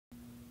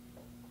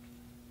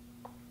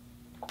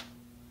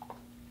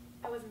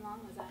wasn't long,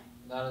 was I?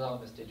 Not at all,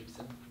 Miss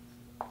Didrikson.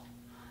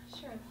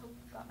 Sure, I hope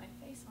I've got my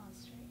face on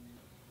straight.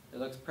 It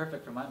looks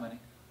perfect for my money.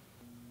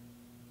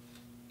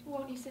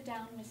 Won't you sit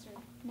down, Mr.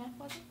 Neff,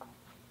 was it?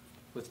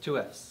 With 2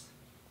 F's.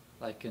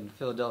 Like in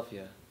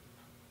Philadelphia,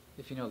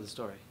 if you know the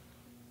story.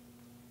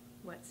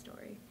 What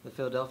story? The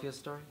Philadelphia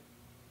story?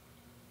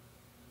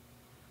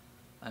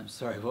 I'm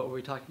sorry, what were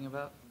we talking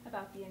about?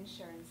 About the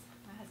insurance.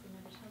 My husband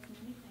never tells me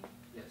anything.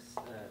 Yes,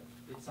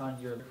 it's on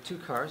your 2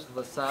 cars, the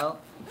LaSalle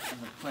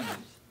and the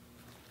Plymouth.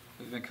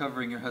 We've been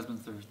covering your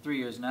husband for 3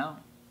 years now.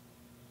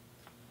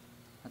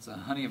 That's a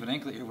honey of an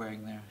anklet you're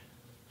wearing there.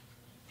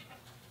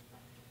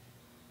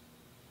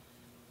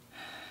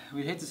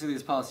 We'd hate to see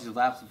these policies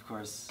lapse, of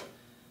course.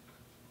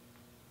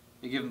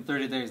 We give them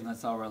 30 days and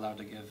that's all we're allowed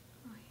to give.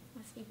 Oh, he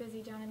must be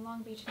busy down in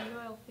Long Beach in the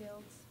oil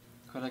fields.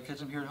 Could I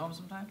catch him here at home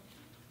sometime?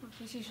 Well,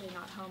 he's usually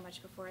not home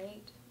much before 8.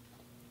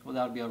 Well,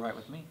 that would be all right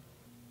with me.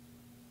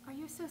 Are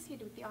you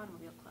associated with the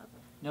Automobile Club?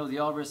 No, the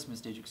all risks,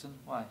 Miss Didrikson.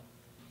 Why?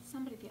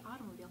 Somebody at the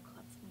Automobile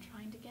Club's been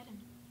trying to get him.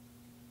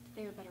 Did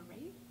they have a better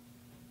rate?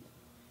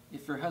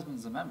 If your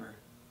husband's a member.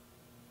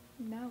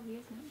 No, he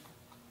isn't.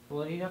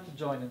 Well, then you'd have to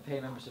join and pay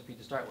a membership fee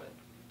to start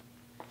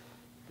with.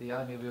 The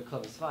Automobile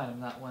Club is fine. I'm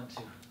not one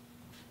to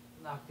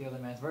knock the other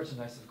man's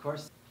merchandise, of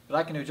course. But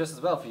I can do just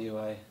as well for you.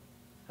 I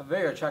have a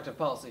very attractive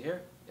policy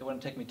here. It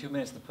wouldn't take me 2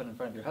 minutes to put in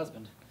front of your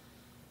husband.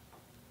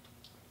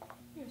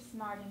 You're a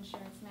smart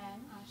insurance man,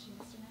 aren't you,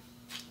 Mr.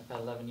 Neff? I've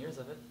had 11 years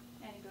of it.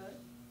 Any good?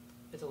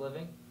 It's a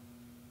living.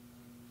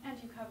 And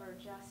you cover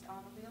just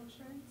automobile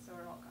insurance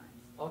or all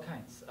kinds? All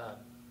kinds.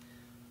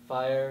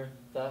 Fire,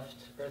 theft,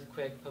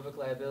 earthquake, public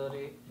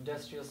liability,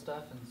 industrial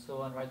stuff, and so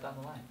on right down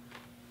the line.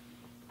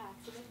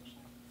 Accident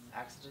insurance?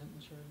 Accident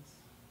insurance?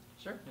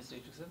 Sure, Miss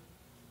Didrikson.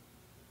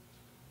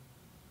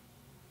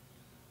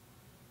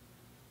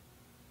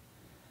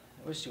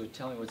 I wish you would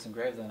tell me what's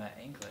engraved on that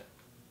anklet.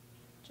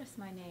 Just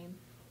my name.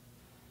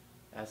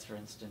 As for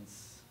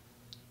instance,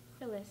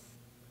 Phyllis.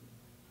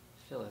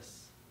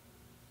 Phyllis.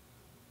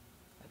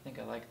 I think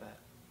I like that.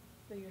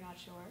 But you're not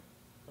sure?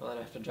 Well, I'd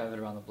have to drive it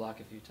around the block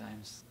a few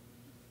times.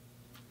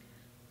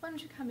 Why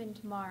don't you come in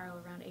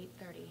tomorrow around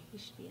 8:30? He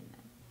should be in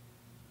then.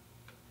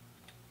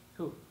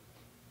 Who?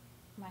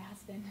 My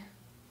husband.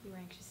 You were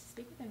anxious to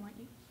speak with him, weren't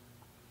you?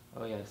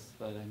 Oh yes,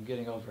 but I'm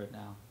getting over it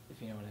now,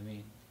 if you know what I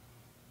mean.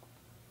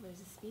 There's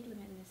a speed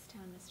limit in this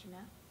town, Mr.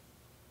 Neff.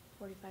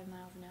 45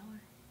 miles an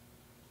hour.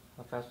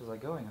 How fast was I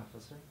going,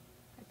 officer?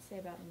 I'd say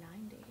about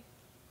 90.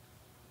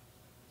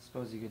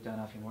 Suppose you get down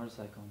off your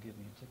motorcycle and give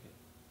me a ticket.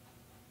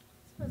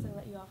 Suppose I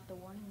let you off with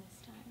a warning this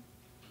time.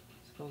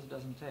 Suppose it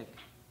doesn't take.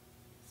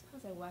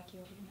 Suppose I whack you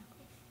over your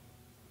knuckles.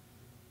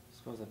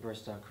 Suppose I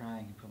burst out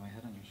crying and put my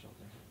head on your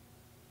shoulder.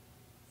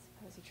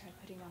 Suppose you tried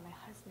putting it on my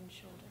husband's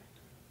shoulder.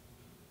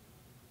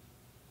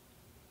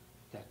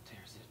 That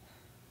tears it.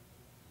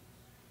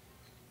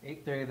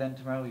 8:30 then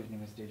tomorrow evening,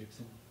 Miss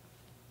Didrikson.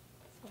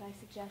 That's what I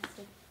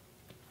suggested.